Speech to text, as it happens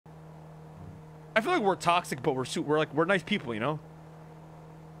I feel like we're toxic, but we're nice people, you know?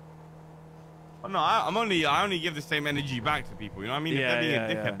 Oh, no, I only give the same energy back to people. You know what I mean? If they're being a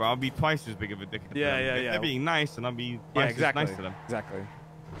dickhead, bro, I'll be twice as big of a dickhead. To them. If they're being nice, and I'll be twice as nice to them. Exactly.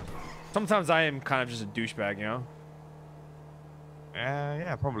 Sometimes I am kind of just a douchebag, you know?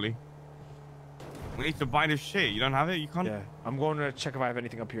 Yeah, probably. We need to buy this shit. You don't have it? You can't? Yeah. I'm going to check if I have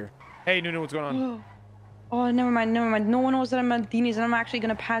anything up here. Hey, Nunu, what's going on? Oh, never mind. No one knows that I'm at Dini's and I'm actually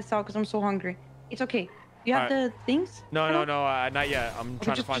going to pass out because I'm so hungry. It's okay. You have the things? No, not yet. I'm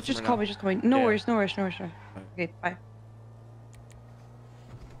trying to find just call me. No worries. Okay, bye.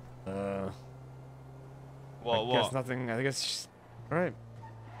 What? I guess nothing. I guess just... All right.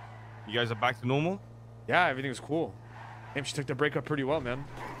 You guys are back to normal? Yeah, everything's cool. Damn, she took the breakup pretty well, man.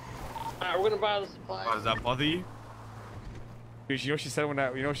 Alright, we're gonna buy the supplies. Does that bother you? Dude, you know what she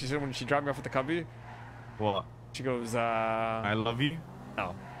said when she dropped me off at the company? What? She goes, I love you?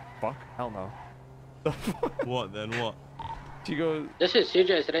 No. Fuck? Hell no. What then? What? She goes... This is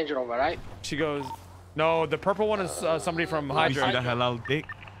CJ's Range Rover, right? She goes... No, the purple one is somebody from Hydra. You see the halal dick?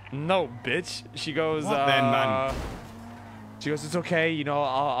 No, bitch. She goes, what then, man? She goes, it's okay, you know,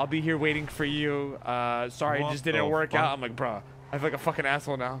 I'll be here waiting for you. Sorry, it just didn't work out. I'm like, bro, I feel like a fucking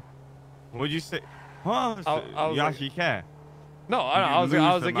asshole now. What'd you say? Huh? You actually care? No, I was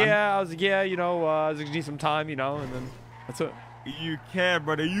like, yeah, you know, I was like, need some time, you know, and then that's it. You care,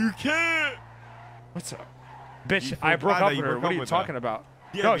 brother, you care. What's up? Bitch, I broke up with her. What are you talking about?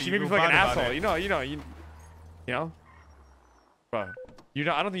 Yeah, no, she made me feel like an asshole. You know? Bro,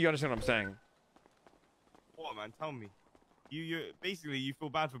 I don't think you understand what I'm saying. What, man? Tell me. You basically, you feel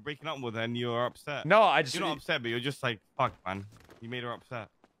bad for breaking up with her and you're upset. No, you're not upset, but you're just like, fuck, man. You made her upset.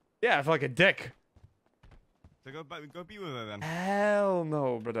 Yeah, I feel like a dick. So go be with her then. Hell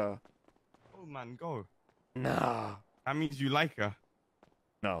no, brother. Oh, man, go. Nah. That means you like her.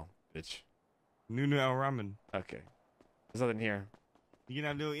 No, bitch. Nunu El Ramen. Okay. There's nothing here. You gonna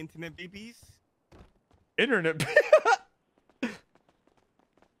have little internet babies? Internet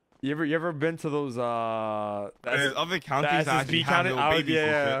You ever been to those there's other counties that actually have little babies?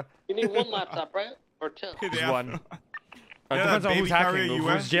 Yeah. You need one laptop, right? Or 10? Just one. Depends on who's hacking.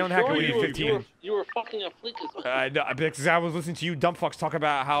 If it's Jalen hacking, we need 15. You were fucking a fleet as well. No, because I was listening to you dumb fucks talk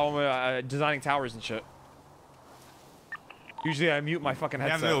about how I'm designing towers and shit. Usually I mute my fucking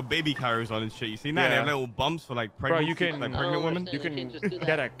headset. They have little baby carriers on and shit. You see that? They have little bumps for like pregnant, you can, like pregnant women. You can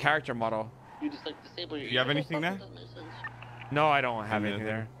get a character model. You just like disable your. You have anything there? No, I don't have anything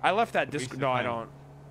there. I left that disc. No, I don't.